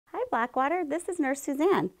Blackwater, this is Nurse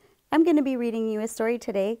Suzanne. I'm going to be reading you a story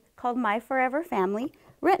today called My Forever Family,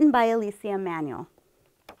 written by Alicia Manuel.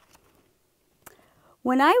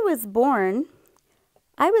 When I was born,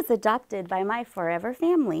 I was adopted by my forever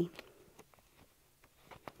family.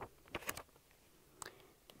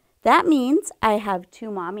 That means I have two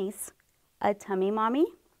mommies, a tummy mommy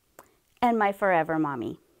and my forever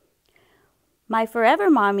mommy. My forever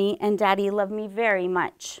mommy and daddy love me very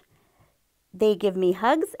much. They give me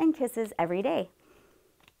hugs and kisses every day.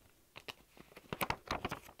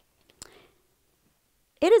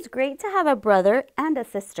 It is great to have a brother and a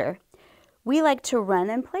sister. We like to run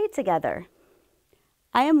and play together.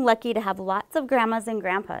 I am lucky to have lots of grandmas and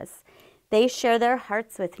grandpas. They share their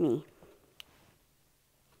hearts with me.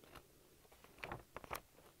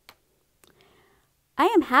 I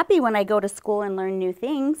am happy when I go to school and learn new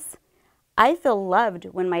things. I feel loved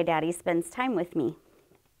when my daddy spends time with me.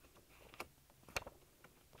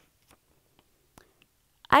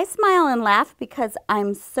 I smile and laugh because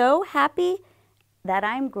I'm so happy that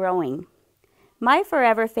I'm growing. My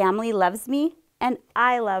forever family loves me, and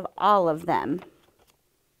I love all of them.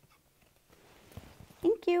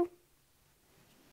 Thank you.